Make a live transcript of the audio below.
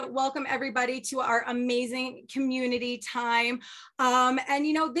welcome everybody to our amazing community time. And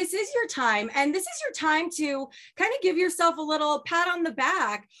you know, this is your time, and this is your time to kind of give yourself a little pat on the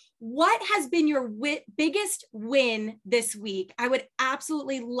back. What has been your biggest win this week? I would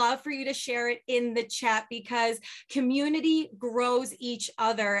absolutely love for you to share it in the chat, because community grows each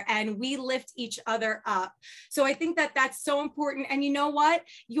other and we lift each other up. So I think that that's so important. And you know what?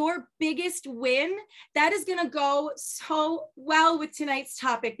 Your biggest win, that is going to go so well with tonight's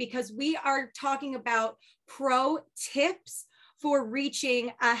topic, because we are talking about pro tips for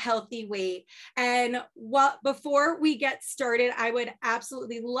reaching a healthy weight. And before we get started, I would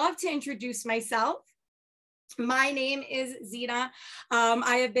absolutely love to introduce myself. My name is Zena.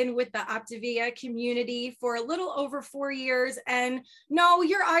 I have been with the Optavia community for a little over 4 years, and no,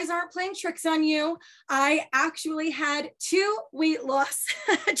 your eyes aren't playing tricks on you. I actually had 2 weight loss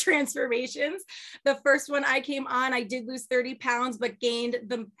transformations. The first one I came on, I did lose 30 pounds, but gained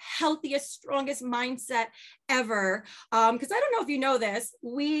the healthiest, strongest mindset ever. Because I don't know if you know this,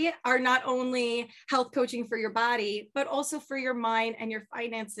 we are not only health coaching for your body, but also for your mind and your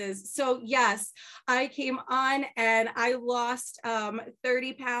finances. So yes, I came on and I lost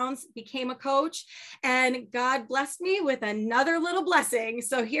 30 pounds, became a coach, and God blessed me with another little blessing.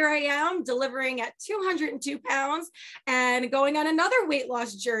 So here I am delivering at 202 pounds and going on another weight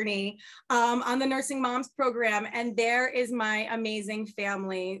loss journey on the Nursing Moms program. And there is my amazing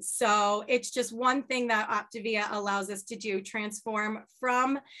family. So it's just one thing that Optavia allows us to do, transform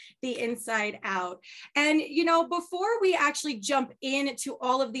from the inside out. And, you know, before we actually jump into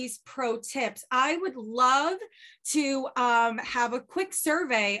all of these pro tips, I would love to have a quick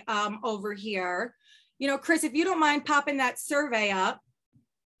survey over here. You know, Chris, if you don't mind popping that survey up.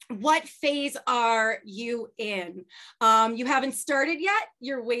 What phase are you in? You haven't started yet.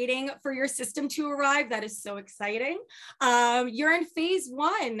 You're waiting for your system to arrive. That is so exciting. You're in phase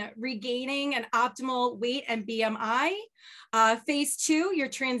 1, regaining an optimal weight and BMI. Phase 2, you're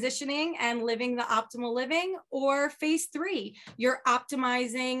transitioning and living the optimal living. Or phase 3, you're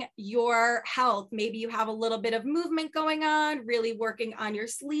optimizing your health. Maybe you have a little bit of movement going on, really working on your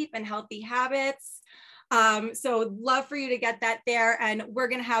sleep and healthy habits. So love for you to get that there, and we're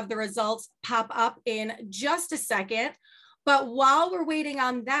going to have the results pop up in just a second. But while we're waiting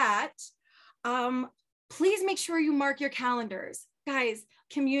on that, please make sure you mark your calendars. Guys,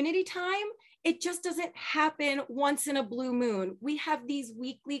 community time, it just doesn't happen once in a blue moon. We have these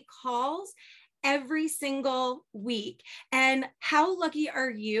weekly calls every single week. And how lucky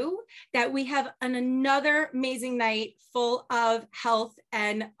are you that we have another amazing night full of health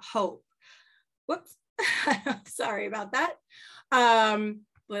and hope. Whoops. Sorry about that.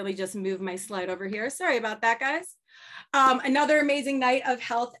 Let me just move my slide over here. Sorry about that, guys. Another amazing night of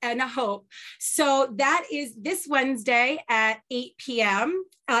health and hope. So that is this Wednesday at 8 p.m.,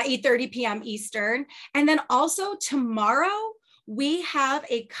 8:30 p.m. Eastern. And then also tomorrow, we have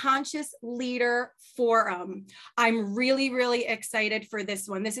a Conscious Leader Forum. I'm really, really excited for this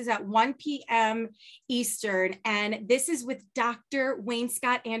one. This is at 1 p.m. Eastern, and this is with Dr. Wayne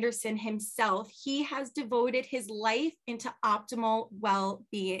Scott Anderson himself. He has devoted his life into optimal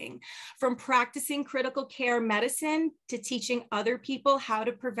well-being, from practicing critical care medicine to teaching other people how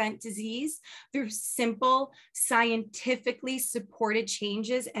to prevent disease through simple, scientifically supported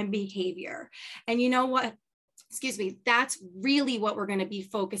changes and behavior. And you know what? Excuse me, that's really what we're going to be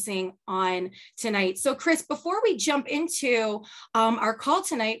focusing on tonight. So Chris, before we jump into our call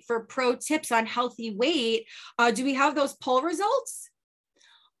tonight for pro tips on healthy weight, do we have those poll results?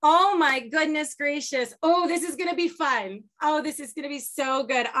 Oh my goodness gracious. Oh, this is going to be fun. Oh, this is going to be so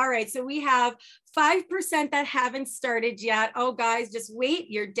good. All right. So we have 5% that haven't started yet. Oh, guys, just wait.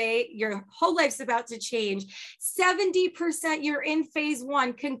 Your whole life's about to change. 70%, you're in phase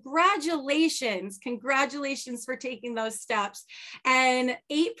 1. Congratulations. Congratulations for taking those steps. And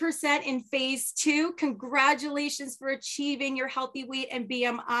 8% in phase 2. Congratulations for achieving your healthy weight and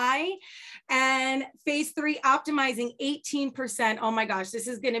BMI. And phase 3, optimizing, 18%. Oh my gosh, this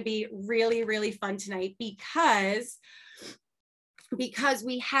is going to be really, really fun tonight, because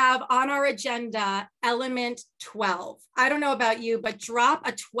we have on our agenda element 12. I don't know about you, but drop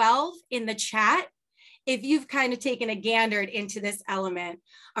a 12 in the chat if you've kind of taken a gander into this element.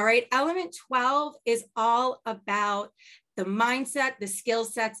 All right, element 12 is all about the mindset, the skill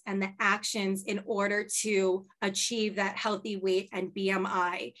sets, and the actions in order to achieve that healthy weight and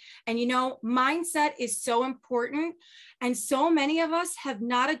BMI. And you know, mindset is so important. And so many of us have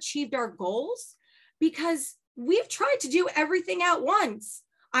not achieved our goals because we've tried to do everything at once.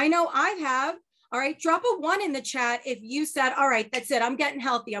 I know I have. All right, drop a 1 in the chat if you said, all right, that's it. I'm getting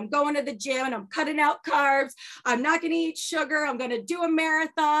healthy. I'm going to the gym and I'm cutting out carbs. I'm not going to eat sugar. I'm going to do a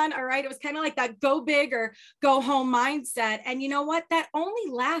marathon. All right. It was kind of like that go big or go home mindset. And you know what? That only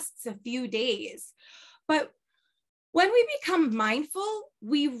lasts a few days. But when we become mindful,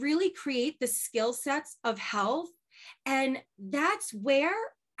 we really create the skill sets of health. And that's where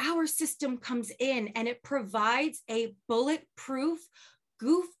our system comes in, and it provides a bulletproof,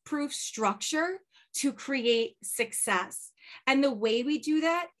 goof-proof structure to create success. And the way we do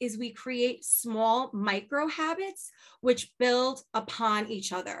that is we create small micro habits which build upon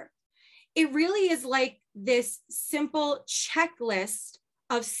each other. It really is like this simple checklist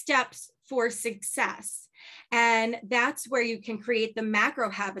of steps for success. And that's where you can create the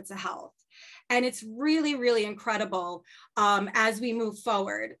macro habits of health. And it's really, really incredible as we move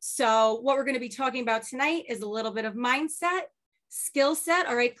forward. So what we're going to be talking about tonight is a little bit of mindset, skill set.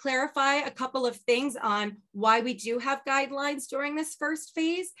 All right, clarify a couple of things on why we do have guidelines during this first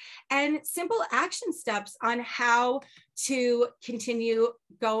phase, and simple action steps on how to continue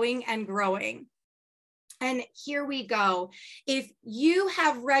going and growing. And here we go. If you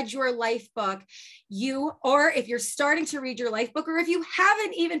have read your life book, or if you're starting to read your life book, or if you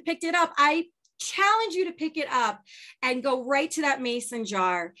haven't even picked it up, I challenge you to pick it up and go right to that mason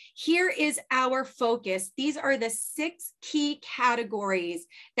jar. Here is our focus. These are the 6 key categories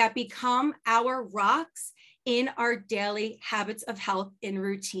that become our rocks in our daily habits of health in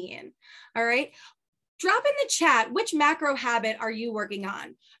routine. All right. Drop in the chat, which macro habit are you working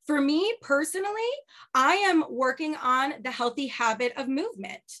on? For me personally, I am working on the healthy habit of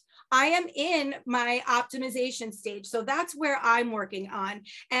movement. I am in my optimization stage. So that's where I'm working on.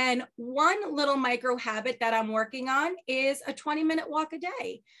 And one little micro habit that I'm working on is a 20-minute walk a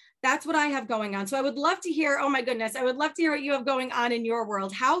day. That's what I have going on. So I would love to hear, oh my goodness, I would love to hear what you have going on in your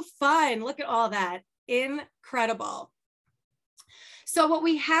world. How fun. Look at all that. Incredible. So what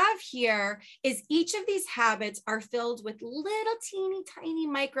we have here is each of these habits are filled with little teeny tiny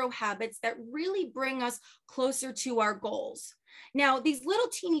micro habits that really bring us closer to our goals. Now, these little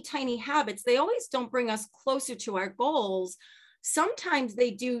teeny tiny habits, they always don't bring us closer to our goals. Sometimes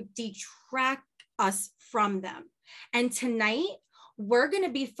they do detract us from them. And tonight, we're going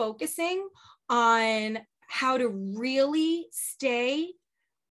to be focusing on how to really stay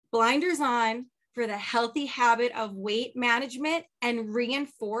blinders on for the healthy habit of weight management and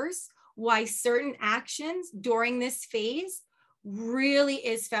reinforce why certain actions during this phase really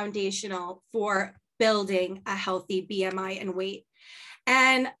is foundational for building a healthy BMI and weight.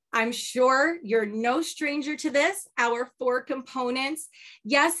 And I'm sure you're no stranger to this, our 4 components.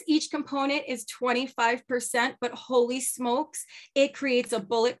 Yes, each component is 25%, but holy smokes, it creates a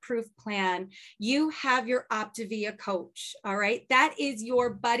bulletproof plan. You have your Optavia coach, all right? That is your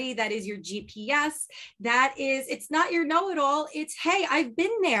buddy, that is your GPS. It's not your know-it-all, it's, hey, I've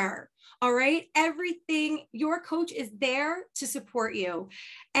been there. All right. Everything, your coach is there to support you.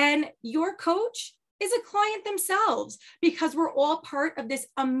 And your coach is a client themselves, because we're all part of this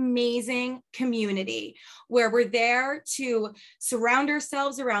amazing community where we're there to surround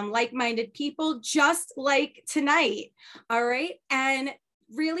ourselves around like-minded people, just like tonight. All right. And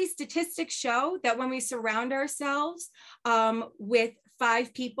really, statistics show that when we surround ourselves with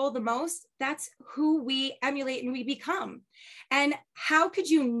 5 people the most, that's who we emulate and we become. And how could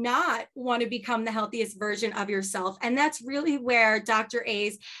you not want to become the healthiest version of yourself? And that's really where Dr.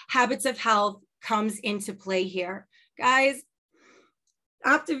 A's Habits of Health comes into play here. Guys,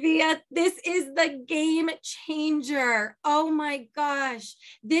 Optavia, this is the game changer. Oh my gosh.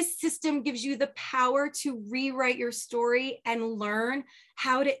 This system gives you the power to rewrite your story and learn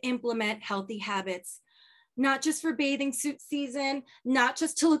how to implement healthy habits. Not just for bathing suit season, not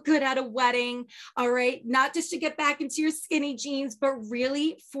just to look good at a wedding, all right? Not just to get back into your skinny jeans, but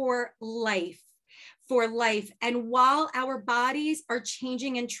really for life. For life. And while our bodies are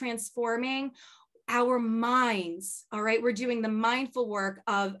changing and transforming, our minds, all right, we're doing the mindful work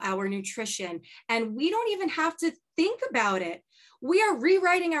of our nutrition, and we don't even have to think about it. We are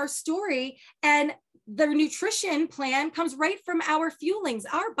rewriting our story, and the nutrition plan comes right from our fuelings.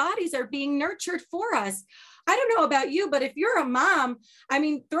 Our bodies are being nurtured for us. I don't know about you, but if you're a mom, I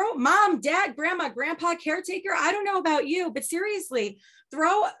mean, throw mom, dad, grandma, grandpa, caretaker. I don't know about you, but seriously,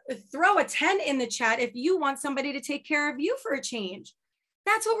 throw a 10 in the chat if you want somebody to take care of you for a change.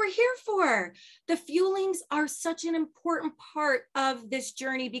 That's what we're here for. The fuelings are such an important part of this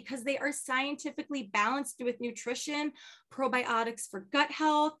journey because they are scientifically balanced with nutrition, probiotics for gut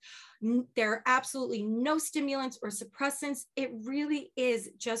health. There are absolutely no stimulants or suppressants. It really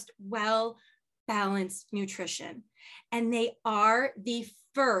is just well-balanced nutrition. And they are the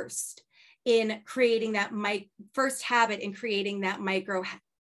first in creating that first habit in creating that micro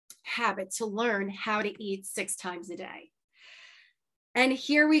habit to learn how to eat 6 times a day. And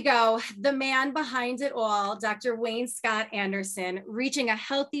here we go, the man behind it all, Dr. Wayne Scott Anderson. Reaching a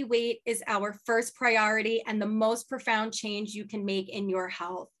healthy weight is our first priority and the most profound change you can make in your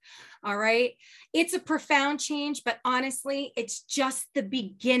health. All right. It's a profound change, but honestly, it's just the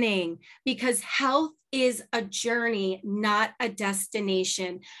beginning, because health is a journey, not a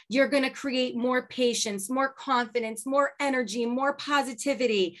destination. You're going to create more patience, more confidence, more energy, more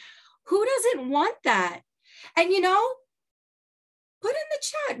positivity. Who doesn't want that? And you know, put in the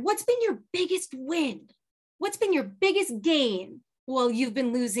chat, what's been your biggest win? What's been your biggest gain? Well, you've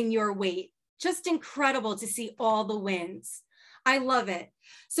been losing your weight. Just incredible to see all the wins. I love it.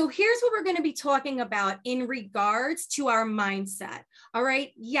 So here's what we're going to be talking about in regards to our mindset. All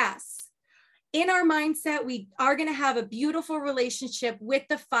right. Yes. In our mindset, we are going to have a beautiful relationship with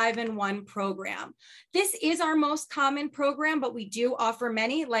the 5-in-1 program. This is our most common program, but we do offer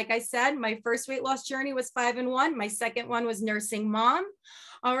many. Like I said, my first weight loss journey was 5-in-1. My second one was nursing mom.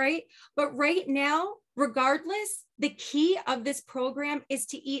 All right. But right now, regardless, the key of this program is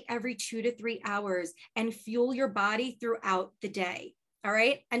to eat every 2 to 3 hours and fuel your body throughout the day. All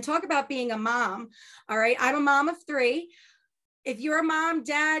right. And talk about being a mom. All right. I'm a mom of 3. If you're a mom,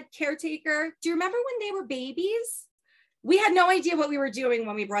 dad, caretaker, do you remember when they were babies? We had no idea what we were doing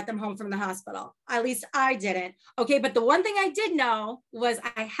when we brought them home from the hospital. At least I didn't. Okay, but the one thing I did know was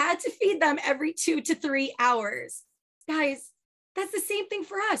I had to feed them every 2 to 3 hours. Guys, that's the same thing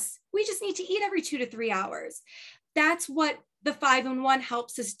for us. We just need to eat every 2 to 3 hours. That's what the 5-in-1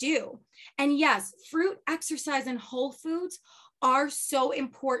 helps us do. And yes, fruit, exercise, and whole foods are so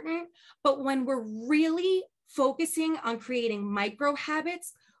important, but when we're really focusing on creating micro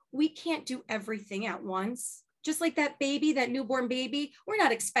habits, we can't do everything at once. Just like that baby, that newborn baby, we're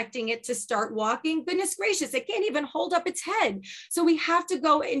not expecting it to start walking. Goodness gracious, it can't even hold up its head. So we have to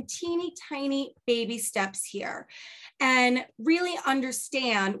go in teeny tiny baby steps here and really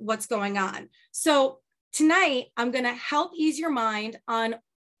understand what's going on. So tonight, I'm going to help ease your mind on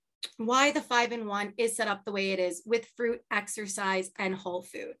why the 5-in-1 is set up the way it is with fruit, exercise, and whole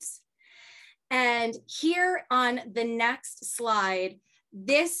foods. And here on the next slide,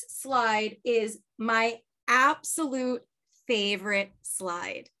 this slide is my absolute favorite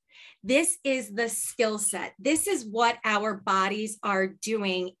slide. This is the skill set. This is what our bodies are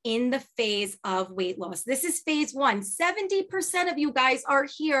doing in the phase of weight loss. This is phase 1. 70% of you guys are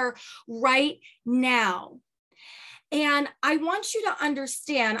here right now. And I want you to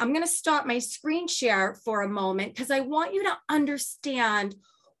understand, I'm going to stop my screen share for a moment because I want you to understand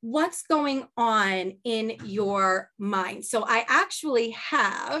what's going on in your mind. So I actually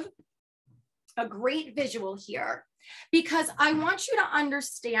have a great visual here because I want you to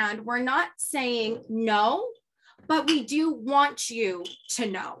understand we're not saying no, but we do want you to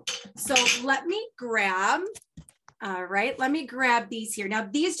know. So let me grab, all right, let me grab these here. Now,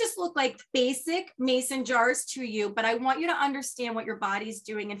 these just look like basic mason jars to you, but I want you to understand what your body's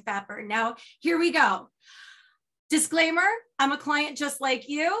doing in fat burn. Now, here we go. Disclaimer, I'm a client just like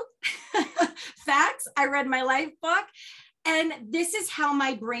you. Facts, I read my life book. And this is how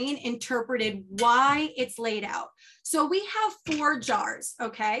my brain interpreted why it's laid out. So we have 4 jars,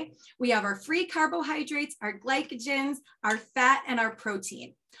 okay? We have our free carbohydrates, our glycogens, our fat, and our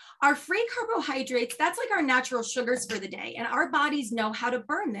protein. Our free carbohydrates, that's like our natural sugars for the day. And our bodies know how to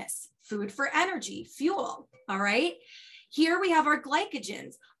burn this. Food for energy, fuel, all right? Here we have our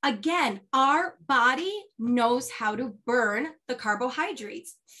glycogens. Again, our body knows how to burn the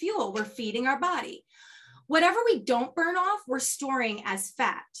carbohydrates, fuel, we're feeding our body. Whatever we don't burn off, we're storing as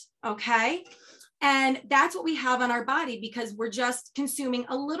fat, okay? And that's what we have on our body because we're just consuming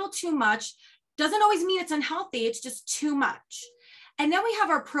a little too much. Doesn't always mean it's unhealthy, it's just too much. And then we have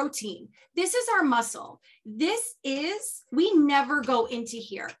our protein. This is our muscle. This is, we never go into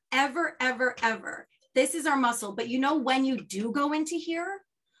here, ever, ever, ever. This is our muscle. But you know when you do go into here?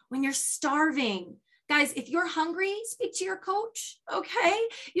 When you're starving. Guys, if you're hungry, speak to your coach, okay?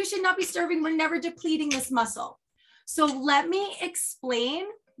 You should not be starving. We're never depleting this muscle. So let me explain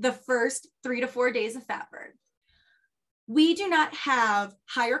the first 3 to 4 days of fat burn. We do not have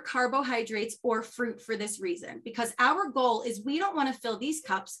higher carbohydrates or fruit for this reason, because our goal is we don't want to fill these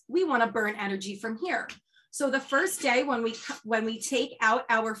cups. We want to burn energy from here. So the first day when we take out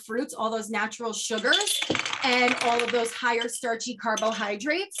our fruits, all those natural sugars and all of those higher starchy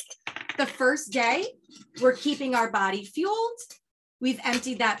carbohydrates, the first day we're keeping our body fueled. We've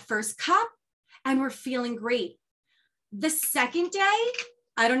emptied that first cup and we're feeling great. The second day,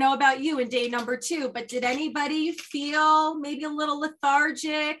 I don't know about you in day number 2, but did anybody feel maybe a little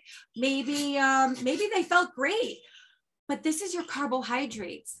lethargic? Maybe they felt great. But this is your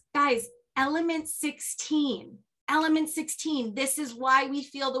carbohydrates. Guys, element 16. Element 16, this is why we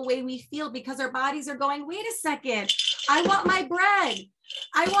feel the way we feel, because our bodies are going, wait a second, I want my bread.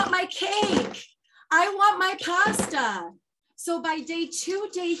 I want my cake. I want my pasta. So by day 2,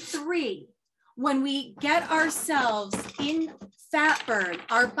 day 3, when we get ourselves in fat burn,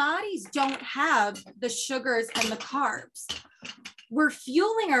 our bodies don't have the sugars and the carbs. We're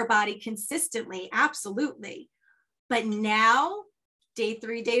fueling our body consistently, absolutely. But now, day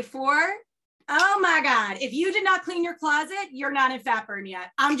 3, day 4, oh my God, if you did not clean your closet, you're not in fat burn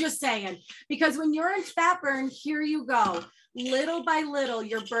yet. I'm just saying, because when you're in fat burn, here you go. Little by little,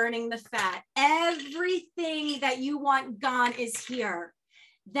 you're burning the fat. Everything that you want gone is here.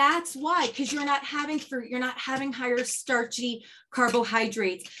 That's why, because you're not having fruit, you're not having higher starchy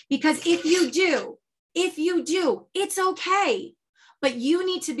carbohydrates. Because if you do, it's okay. But you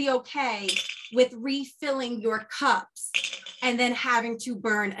need to be okay with refilling your cups and then having to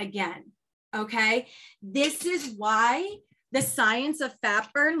burn again. Okay, this is why the science of fat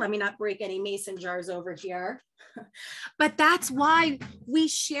burn, let me not break any mason jars over here, but that's why we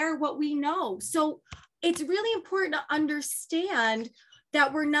share what we know. So it's really important to understand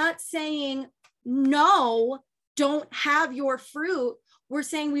that we're not saying, no, don't have your fruit. We're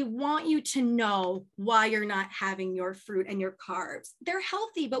saying we want you to know why you're not having your fruit and your carbs. They're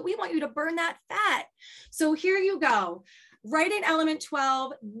healthy, but we want you to burn that fat. So here you go. Write in element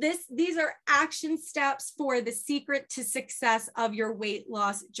 12. These are action steps for the secret to success of your weight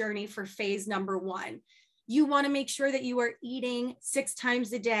loss journey for phase number 1. You want to make sure that you are eating 6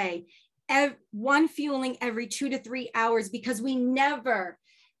 times a day, one fueling every 2 to 3 hours, because we never,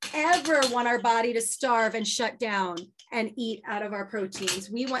 ever want our body to starve and shut down and eat out of our proteins.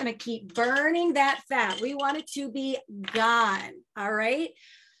 We want to keep burning that fat. We want it to be gone. All right.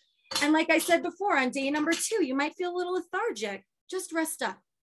 And like I said before, on day number 2, you might feel a little lethargic. Just rest up.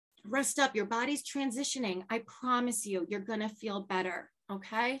 Rest up. Your body's transitioning. I promise you, you're going to feel better.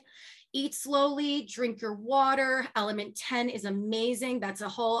 Okay. Eat slowly, drink your water. Element 10 is amazing. That's a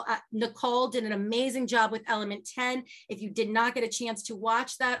whole, Nicole did an amazing job with element 10. If you did not get a chance to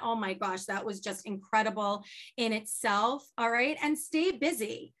watch that, oh my gosh, that was just incredible in itself. All right. And stay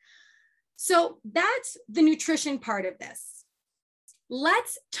busy. So that's the nutrition part of this.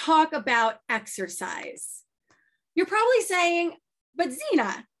 Let's talk about exercise. You're probably saying, but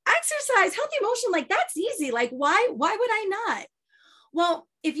Zena, exercise, healthy motion, like that's easy. Like why would I not? Well,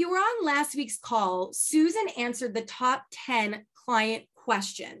 if you were on last week's call, Susan answered the top 10 client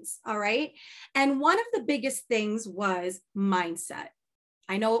questions, all right? And one of the biggest things was mindset.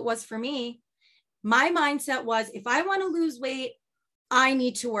 I know it was for me. My mindset was, if I want to lose weight, I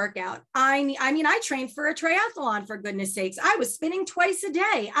need to work out. I trained for a triathlon, for goodness sakes. I was spinning twice a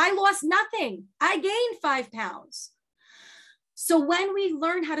day. I lost nothing. I gained 5 pounds. So when we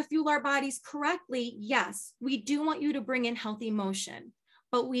learn how to fuel our bodies correctly, yes, we do want you to bring in healthy motion,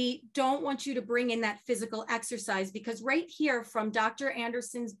 but we don't want you to bring in that physical exercise, because right here from Dr.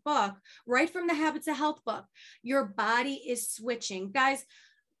 Anderson's book, right from the Habits of Health book, your body is switching. Guys,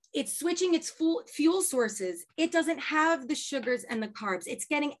 it's switching its fuel sources. It doesn't have the sugars and the carbs. It's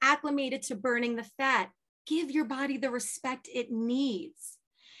getting acclimated to burning the fat. Give your body the respect it needs.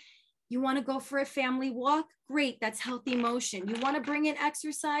 You want to go for a family walk? Great, that's healthy motion. You want to bring in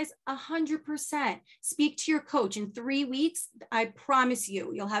exercise? 100%. Speak to your coach. In 3 weeks, I promise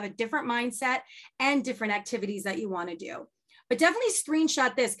you, you'll have a different mindset and different activities that you want to do. But definitely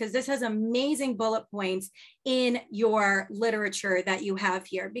screenshot this, because this has amazing bullet points in your literature that you have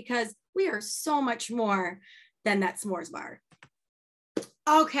here, because we are so much more than that s'mores bar.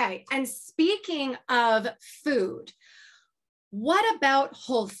 Okay, and speaking of food, what about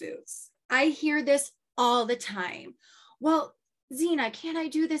whole foods? I hear this all the time. Well, Zena, can't I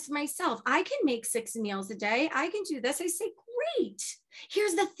do this myself? I can make 6 meals a day. I can do this. I say, great.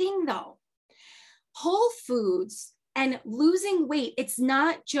 Here's the thing though. Whole foods and losing weight, it's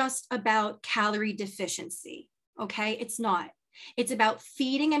not just about calorie deficiency, okay? It's not. It's about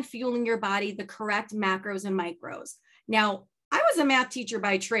feeding and fueling your body the correct macros and micros. Now, I was a math teacher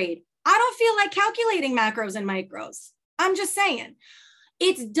by trade. I don't feel like calculating macros and micros. I'm just saying,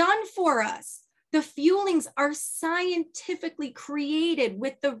 it's done for us. The fuelings are scientifically created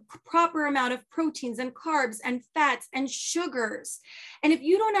with the proper amount of proteins and carbs and fats and sugars. And if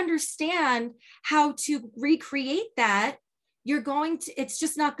you don't understand how to recreate that, it's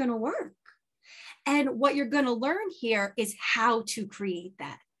just not going to work. And what you're going to learn here is how to create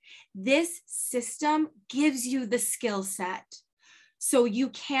that. This system gives you the skill set. so you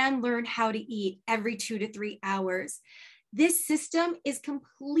can learn how to eat every 2 to 3 hours. This system is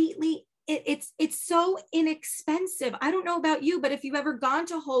completely, it's so inexpensive. I don't know about you, but if you've ever gone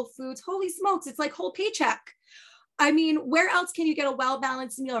to Whole Foods, holy smokes, it's like whole paycheck. I mean, where else can you get a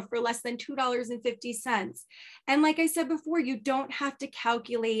well-balanced meal for less than $2.50? And like I said before, you don't have to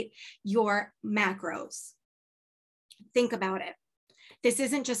calculate your macros. Think about it. This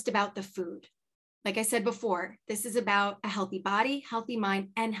isn't just about the food. Like I said before, this is about a healthy body, healthy mind,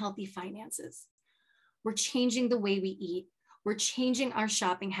 and healthy finances. We're changing the way we eat. We're changing our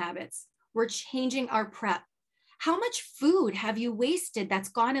shopping habits. We're changing our prep. How much food have you wasted that's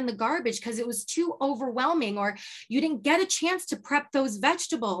gone in the garbage because it was too overwhelming, or you didn't get a chance to prep those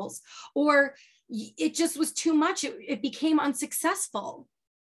vegetables, or it just was too much, it became unsuccessful?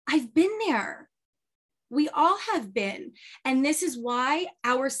 I've been there. We all have been. And this is why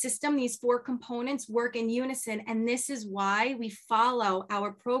our system, these 4 components, work in unison. And this is why we follow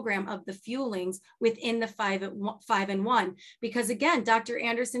our program of the fuelings within the 5 and 1. Because again, Dr.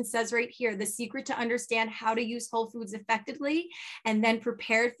 Anderson says right here, the secret to understand how to use whole foods effectively and then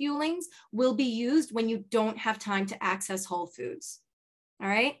prepared fuelings will be used when you don't have time to access whole foods. All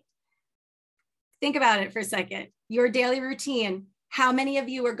right. Think about it for a second. Your daily routine. How many of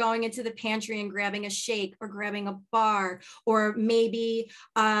you are going into the pantry and grabbing a shake or grabbing a bar, or maybe,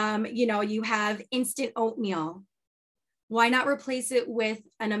 you have instant oatmeal? Why not replace it with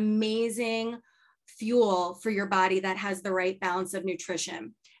an amazing fuel for your body that has the right balance of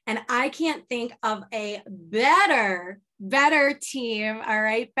nutrition? And I can't think of a better team, all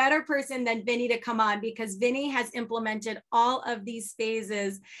right, better person than Vinny to come on, because Vinny has implemented all of these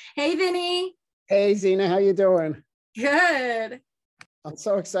phases. Hey, Vinny. Hey, Zena, how you doing? Good. I'm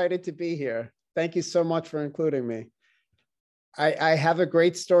so excited to be here. Thank you so much for including me. I have a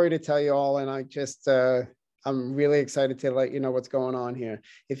great story to tell you all, and I'm really excited to let you know what's going on here.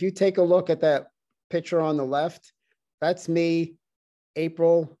 If you take a look at that picture on the left, that's me,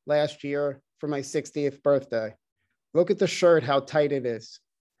 April last year for my 60th birthday. Look at the shirt, how tight it is.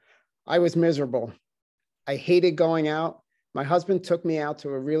 I was miserable. I hated going out. My husband took me out to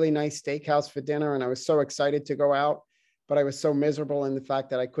a really nice steakhouse for dinner, and I was so excited to go out. But I was so miserable in the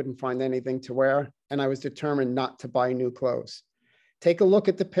fact that I couldn't find anything to wear, and I was determined not to buy new clothes. Take a look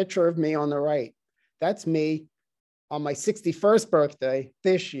at the picture of me on the right. That's me on my 61st birthday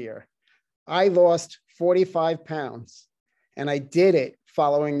this year. I lost 45 pounds, and I did it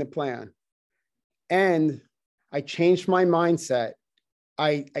following the plan. And I changed my mindset.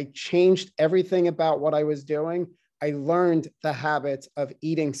 I changed everything about what I was doing. I learned the habit of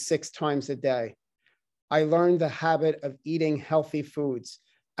eating 6 times a day. I learned the habit of eating healthy foods.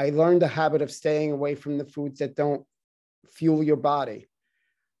 I learned the habit of staying away from the foods that don't fuel your body.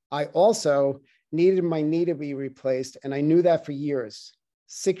 I also needed my knee to be replaced, and I knew that for years.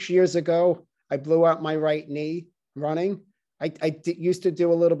 6 years ago, I blew out my right knee running. I used to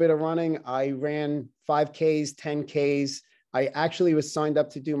do a little bit of running. I ran 5Ks, 10Ks. I actually was signed up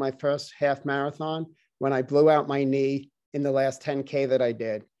to do my first half marathon when I blew out my knee in the last 10K that I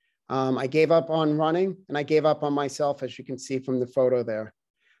did. I gave up on running, and I gave up on myself, as you can see from the photo there.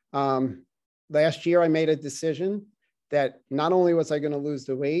 Last year, I made a decision that not only was I going to lose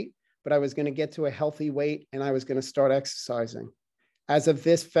the weight, but I was going to get to a healthy weight, and I was going to start exercising. As of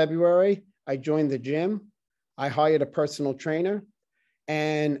this February, I joined the gym. I hired a personal trainer,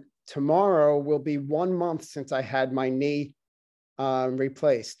 and tomorrow will be 1 month since I had my knee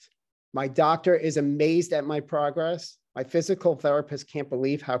replaced. My doctor is amazed at my progress. My physical therapist can't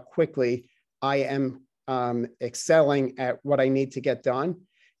believe how quickly I am excelling at what I need to get done.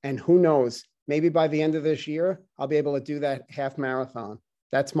 And who knows, maybe by the end of this year, I'll be able to do that half marathon.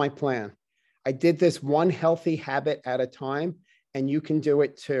 That's my plan. I did this one healthy habit at a time, and you can do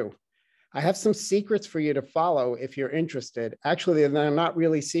it too. I have some secrets for you to follow if you're interested. Actually, they're not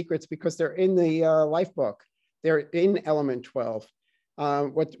really secrets because they're in the life book. They're in Element 12.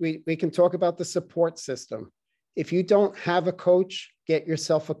 We can talk about the support system. If you don't have a coach, get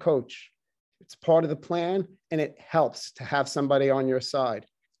yourself a coach. It's part of the plan, and it helps to have somebody on your side.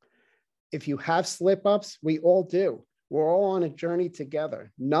 If you have slip-ups, we all do. We're all on a journey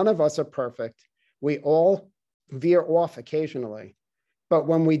together. None of us are perfect. We all veer off occasionally. But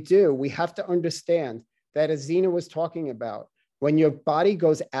when we do, we have to understand that, as Zena was talking about, when your body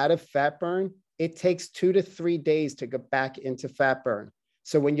goes out of fat burn, it takes 2 to 3 days to go back into fat burn.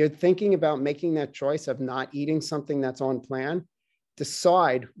 So when you're thinking about making that choice of not eating something that's on plan,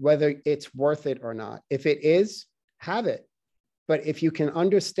 decide whether it's worth it or not. If it is, have it. But if you can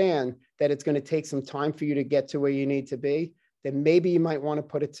understand that it's going to take some time for you to get to where you need to be, then maybe you might want to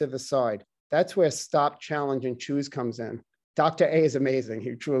put it to the side. That's where stop, challenge, and choose comes in. Dr. A is amazing.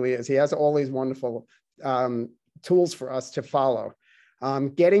 He truly is. He has all these wonderful tools for us to follow.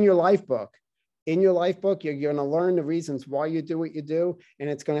 Get in your life book. In your life book, you're going to learn the reasons why you do what you do, and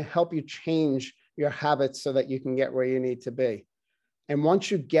it's going to help you change your habits so that you can get where you need to be. And once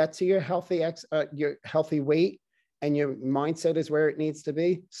you get to your healthy weight and your mindset is where it needs to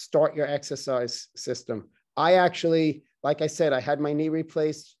be, start your exercise system. I actually, like I said, I had my knee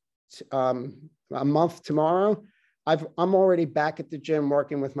replaced a month tomorrow. I'm already back at the gym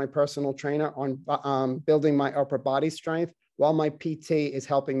working with my personal trainer on building my upper body strength, while my PT is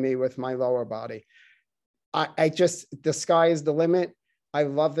helping me with my lower body. The sky is the limit. I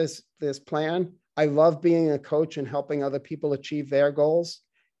love this plan. I love being a coach and helping other people achieve their goals.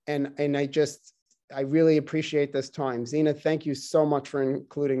 And I really appreciate this time. Zena, thank you so much for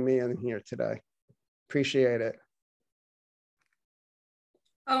including me in here today. Appreciate it.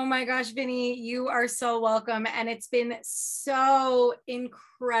 Oh my gosh, Vinny, you are so welcome. And it's been so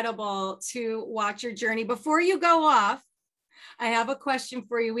incredible to watch your journey. Before you go off, I have a question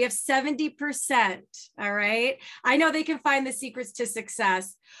for you. We have 70%. All right. I know they can find the secrets to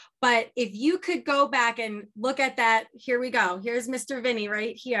success, but if you could go back and look at that, here we go. Here's Mr. Vinny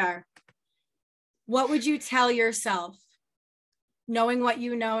right here. What would you tell yourself, knowing what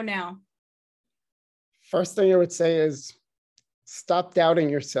you know now? First thing I would say is stop doubting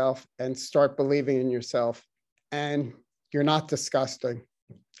yourself and start believing in yourself. And you're not disgusting,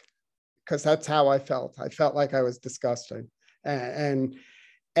 because that's how I felt. I felt like I was disgusting. And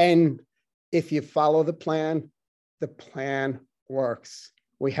if you follow the plan works.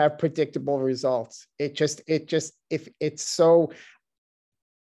 We have predictable results. If it's so,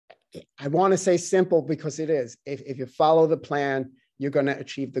 I want to say simple, because it is. If you follow the plan, you're going to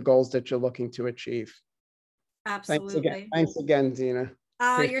achieve the goals that you're looking to achieve. Absolutely. Thanks again, Zena.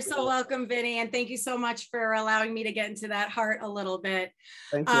 You're so welcome, Vinny. And thank you so much for allowing me to get into that heart a little bit.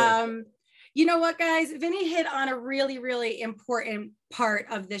 Thank you. You know what, guys? Vinny hit on a really, really important part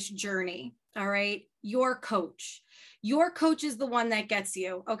of this journey. All right. Your coach. Your coach is the one that gets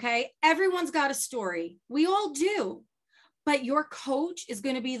you. Okay. Everyone's got a story. We all do. But your coach is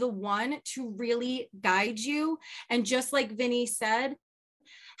going to be the one to really guide you. And just like Vinny said,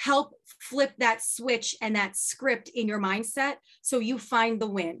 help flip that switch and that script in your mindset so you find the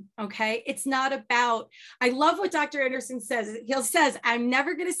win. Okay. It's not about, I love what Dr. Anderson says. He says, I'm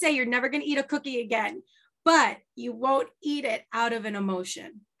never going to say you're never going to eat a cookie again, but you won't eat it out of an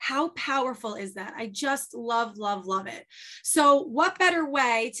emotion. How powerful is that? I just love, love, love it. So what better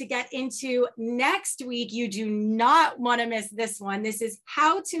way to get into next week? You do not want to miss this one. This is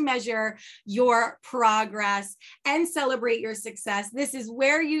how to measure your progress and celebrate your success. This is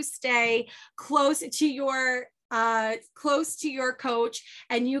where you stay close to your coach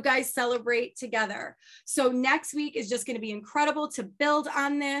and you guys celebrate together. So next week is just going to be incredible to build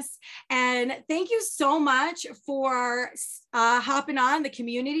on this. And thank you so much for hopping on the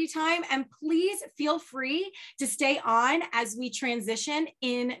community time. And please feel free to stay on as we transition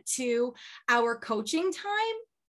into our coaching time.